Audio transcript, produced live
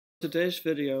Today's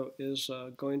video is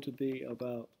going to be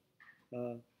about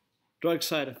uh, drug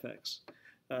side effects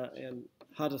and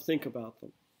how to think about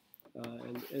them.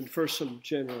 And first, some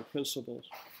general principles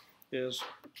is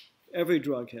every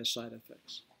drug has side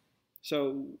effects.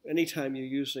 So anytime you're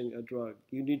using a drug,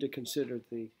 you need to consider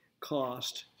the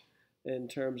cost in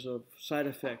terms of side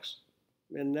effects.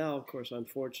 And now, of course,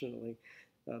 unfortunately,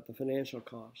 the financial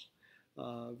cost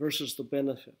versus the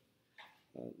benefit.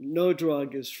 No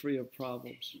drug is free of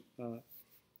problems.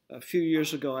 A few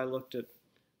years ago, I looked at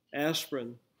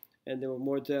aspirin, and there were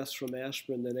more deaths from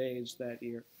aspirin than AIDS that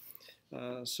year.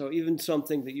 So even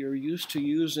something that you're used to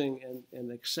using and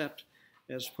accept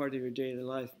as part of your daily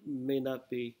life may not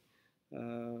be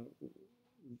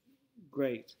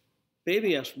great.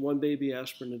 One baby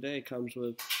aspirin a day comes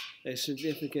with a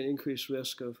significant increased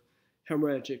risk of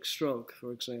hemorrhagic stroke,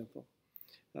 for example.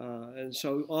 And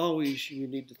so always you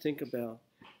need to think about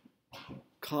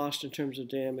cost in terms of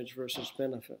damage versus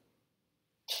benefit.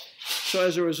 So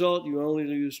as a result, you only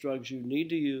use drugs you need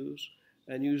to use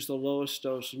and use the lowest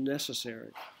dose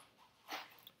necessary.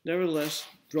 Nevertheless,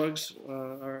 drugs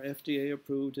are FDA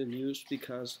approved and used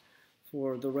because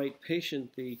for the right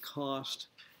patient, the cost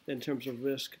in terms of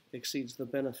risk exceeds the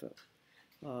benefit.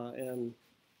 And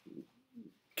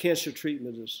cancer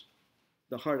treatment is,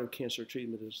 the heart of cancer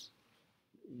treatment is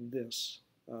this.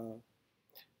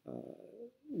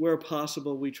 Where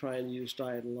possible, we try and use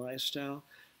diet and lifestyle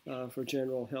for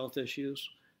general health issues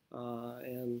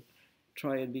and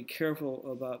try and be careful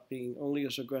about being only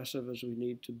as aggressive as we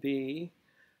need to be.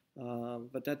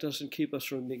 But that doesn't keep us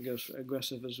from being as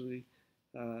aggressive as we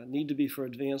need to be for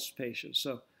advanced patients.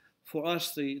 So for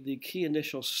us, the key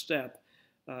initial step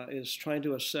is trying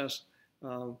to assess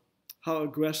how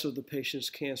aggressive the patient's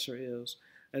cancer is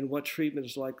and what treatment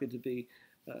is likely to be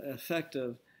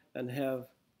effective and have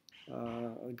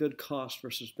a good cost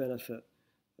versus benefit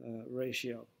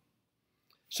ratio.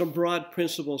 Some broad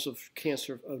principles of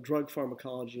drug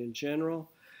pharmacology in general.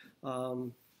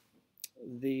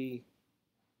 The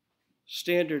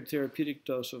standard therapeutic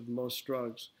dose of most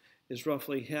drugs is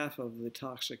roughly half of the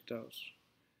toxic dose.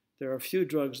 There are a few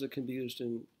drugs that can be used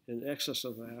in excess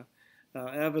of that.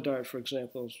 Avodart, for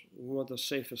example, is one of the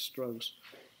safest drugs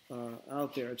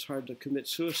out there. It's hard to commit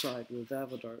suicide with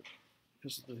Avodart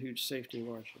because of the huge safety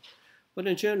margin. But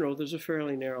in general, there's a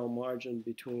fairly narrow margin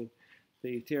between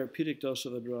the therapeutic dose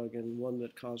of a drug and one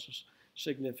that causes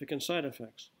significant side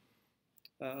effects.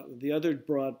 The other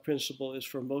broad principle is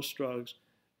for most drugs,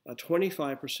 a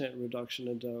 25% reduction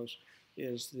in dose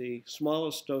is the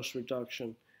smallest dose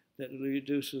reduction that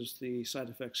reduces the side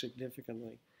effects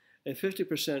significantly. A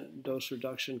 50% dose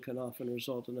reduction can often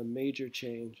result in a major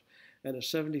change, and a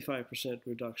 75%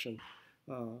 reduction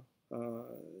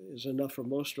is enough for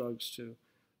most drugs to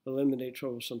eliminate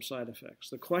troublesome side effects.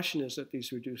 The question is, at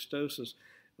these reduced doses,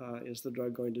 is the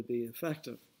drug going to be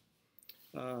effective?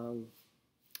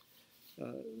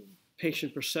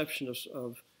 Patient perception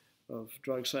of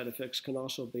drug side effects can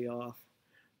also be off.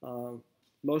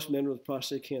 Most men with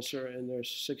prostate cancer in their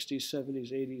 60s,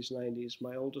 70s, 80s, 90s.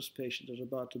 My oldest patient is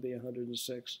about to be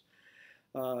 106.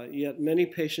 Yet many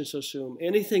patients assume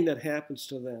anything that happens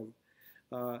to them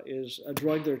is a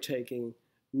drug they're taking,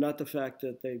 not the fact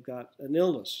that they've got an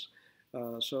illness.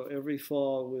 So every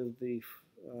fall with the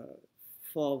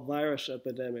fall virus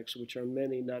epidemics, which are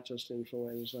many, not just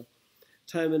influenza,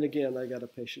 time and again I got a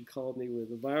patient called me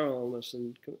with a viral illness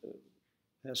and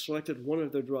has selected one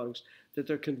of their drugs that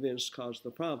they're convinced caused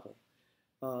the problem.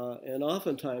 And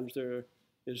oftentimes there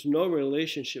is no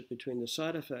relationship between the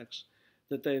side effects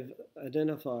that they've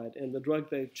identified and the drug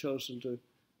they've chosen to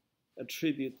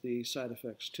attribute the side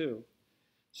effects to.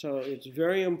 So it's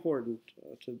very important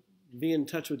to be in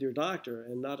touch with your doctor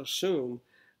and not assume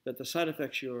that the side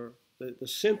effects the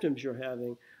symptoms you're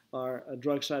having are a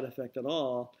drug side effect at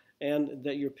all, and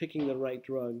that you're picking the right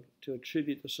drug to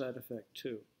attribute the side effect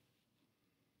to.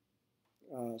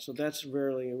 So that's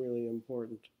really, really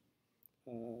important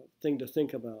thing to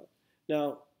think about.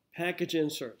 Now, package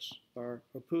inserts are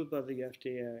approved by the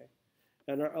FDA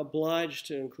and are obliged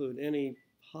to include any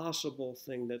possible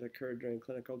thing that occurred during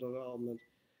clinical development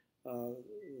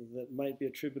that might be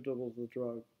attributable to the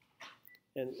drug.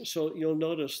 And so you'll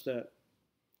notice that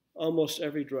almost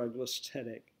every drug lists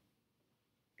headache,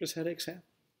 because headaches happen.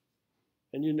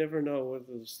 And you never know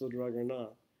whether it's the drug or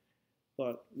not.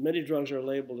 But many drugs are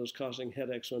labeled as causing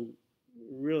headaches when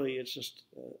really it's just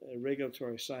a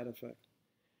regulatory side effect.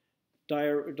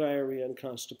 Diarrhea and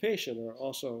constipation are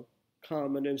also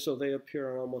common, and so they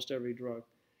appear on almost every drug.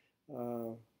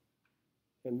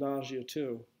 And nausea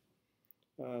too.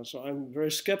 So I'm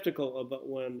very skeptical about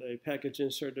when a package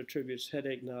insert attributes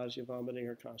headache, nausea, vomiting,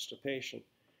 or constipation.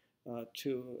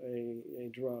 to a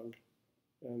drug,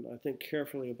 and I think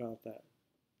carefully about that.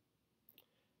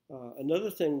 Another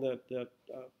thing that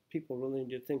people really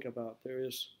need to think about, there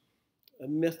is a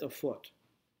myth afoot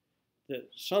that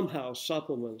somehow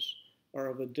supplements are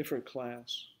of a different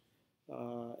class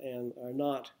and are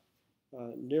not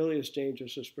nearly as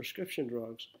dangerous as prescription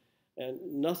drugs, and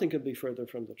nothing could be further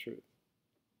from the truth.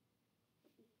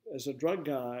 As a drug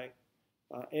guy,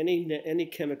 any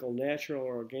chemical, natural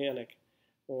or organic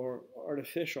or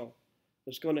artificial,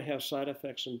 is going to have side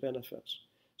effects and benefits.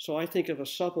 So I think of a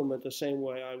supplement the same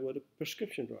way I would a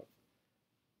prescription drug.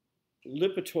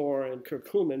 Lipitor and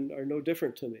curcumin are no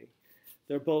different to me.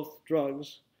 They're both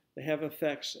drugs. They have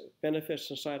effects, benefits,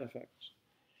 and side effects.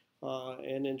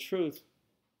 And in truth,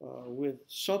 with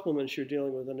supplements, you're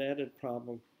dealing with an added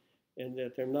problem in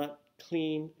that they're not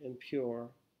clean and pure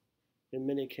in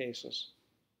many cases,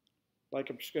 like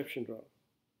a prescription drug.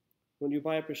 When you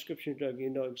buy a prescription drug, you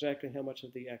know exactly how much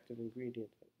of the active ingredient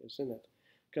is in it,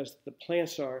 because the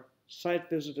plants are site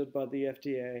visited by the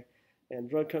FDA, and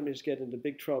drug companies get into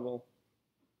big trouble,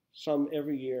 some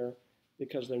every year,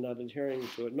 because they're not adhering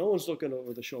to it. No one's looking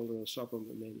over the shoulder of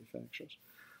supplement manufacturers.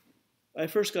 I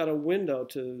first got a window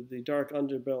to the dark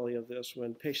underbelly of this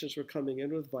when patients were coming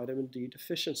in with vitamin D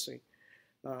deficiency.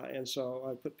 And so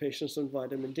I put patients on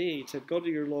vitamin D, said, go to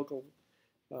your local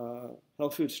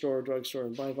health food store or drugstore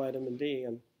and buy vitamin D.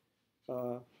 And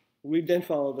we then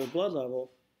followed their blood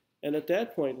level. And at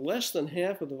that point, less than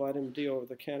half of the vitamin D over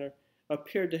the counter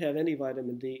appeared to have any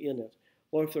vitamin D in it.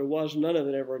 Or if there was, none of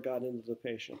it ever got into the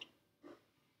patient.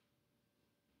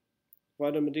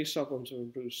 Vitamin D supplements have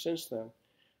improved since then.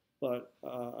 But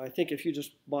I think if you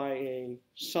just buy a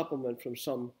supplement from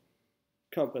some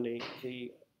company,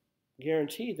 the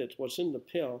guarantee that what's in the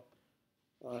pill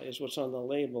is what's on the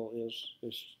label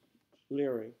is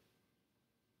leery,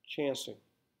 chancing.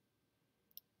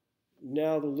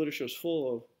 Now the literature is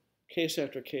full of case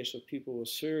after case of people with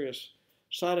serious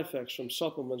side effects from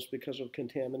supplements because of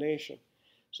contamination.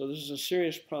 So this is a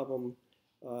serious problem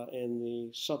in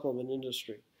the supplement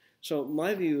industry. So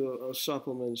my view of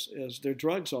supplements is they're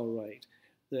drugs, all right.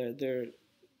 They're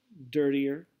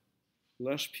dirtier,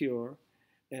 less pure,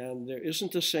 and there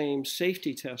isn't the same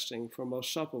safety testing for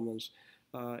most supplements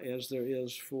as there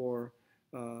is for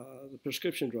the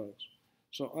prescription drugs.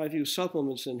 So I view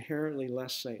supplements inherently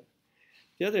less safe.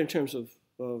 The other, in terms of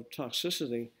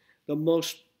toxicity,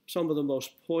 some of the most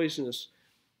poisonous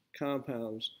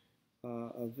compounds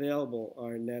available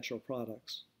are natural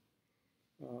products.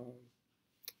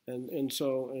 And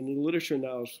so the literature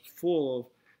now is full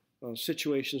of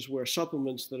situations where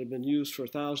supplements that have been used for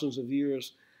thousands of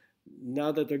years,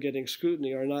 now that they're getting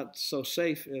scrutiny, are not so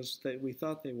safe as we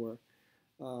thought they were.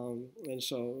 And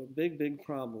so a big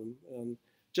problem.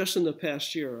 Just in the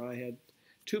past year, I had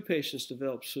 2 patients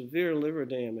develop severe liver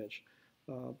damage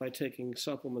by taking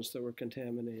supplements that were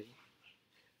contaminated.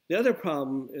 The other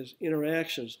problem is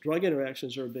interactions. Drug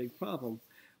interactions are a big problem.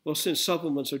 Well, since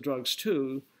supplements are drugs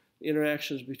too,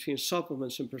 interactions between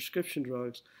supplements and prescription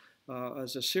drugs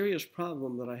is a serious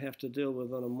problem that I have to deal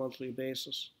with on a monthly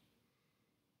basis.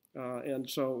 And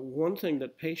so one thing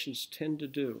that patients tend to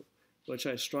do, which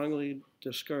I strongly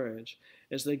discourage,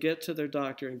 is they get to their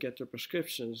doctor and get their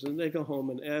prescriptions, and they go home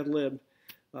and ad lib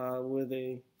with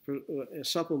a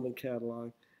supplement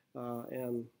catalog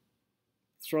and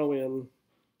throw in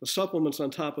the supplements on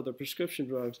top of the prescription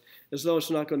drugs as though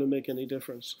it's not going to make any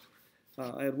difference.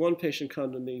 I had one patient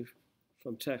come to me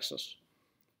from Texas,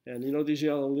 and you know these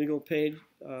yellow legal page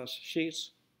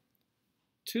sheets?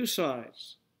 2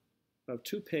 sides of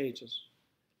 2 pages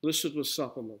listed with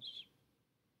supplements.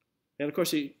 And of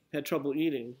course he had trouble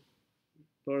eating,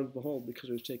 lo and behold, because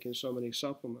he was taking so many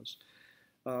supplements.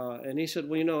 And he said,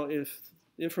 well, you know, if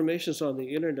information's on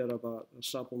the internet about a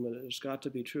supplement, it's got to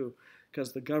be true,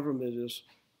 because the government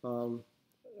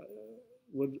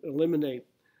would eliminate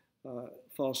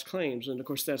false claims, and of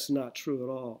course that's not true at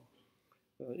all.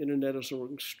 Internet is an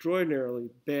extraordinarily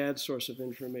bad source of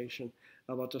information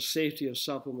about the safety of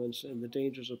supplements and the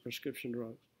dangers of prescription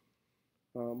drugs.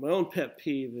 My own pet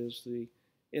peeve is the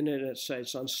internet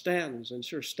sites on statins, and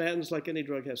sure, statins, like any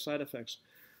drug, has side effects,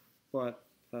 but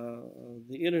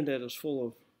the internet is full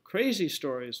of crazy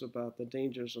stories about the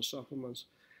dangers of supplements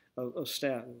of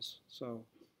statins. So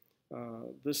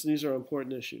these are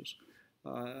important issues.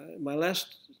 My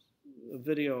last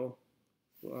video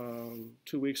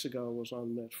 2 weeks ago was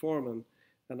on metformin,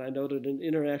 and I noted an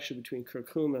interaction between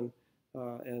curcumin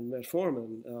and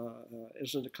metformin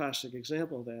isn't a classic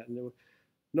example of that. And there was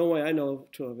no way I know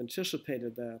to have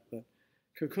anticipated that, but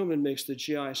curcumin makes the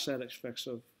GI side effects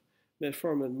of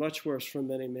metformin much worse for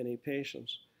many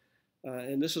patients.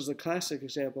 And this is a classic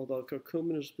example, though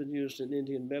curcumin has been used in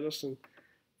Indian medicine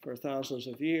for thousands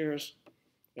of years,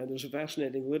 and there's a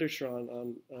fascinating literature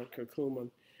on curcumin.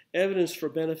 Evidence for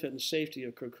benefit and safety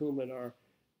of curcumin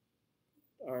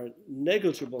are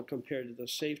negligible compared to the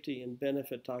safety and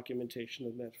benefit documentation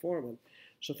of metformin.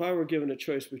 So if I were given a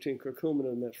choice between curcumin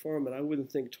and metformin, I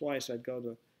wouldn't think twice. I'd go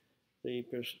to the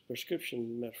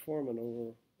prescription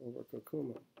metformin over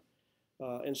curcumin.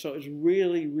 And so it's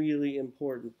really, really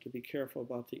important to be careful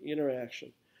about the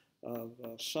interaction of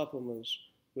supplements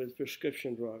with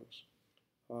prescription drugs,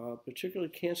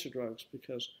 particularly cancer drugs,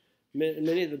 because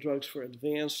many of the drugs for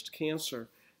advanced cancer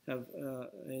have a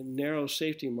narrow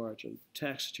safety margin,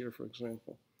 Taxotere, for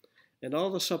example. And all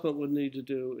the supplement would need to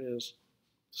do is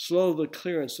slow the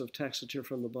clearance of Taxotere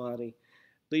from the body,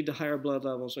 lead to higher blood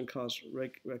levels, and cause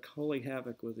holy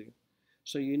havoc with you.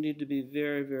 So you need to be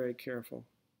very, very careful.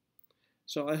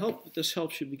 So I hope that this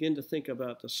helps you begin to think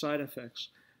about the side effects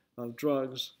of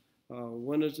drugs,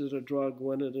 when is it a drug,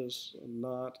 when it is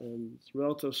not, and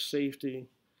relative safety.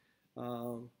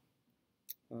 Again,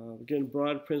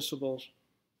 broad principles.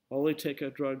 Only take a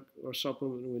drug or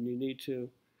supplement when you need to.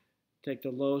 Take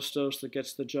the lowest dose that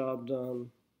gets the job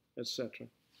done, etc.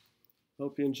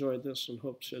 Hope you enjoyed this and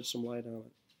hope to shed some light on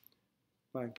it. Bye.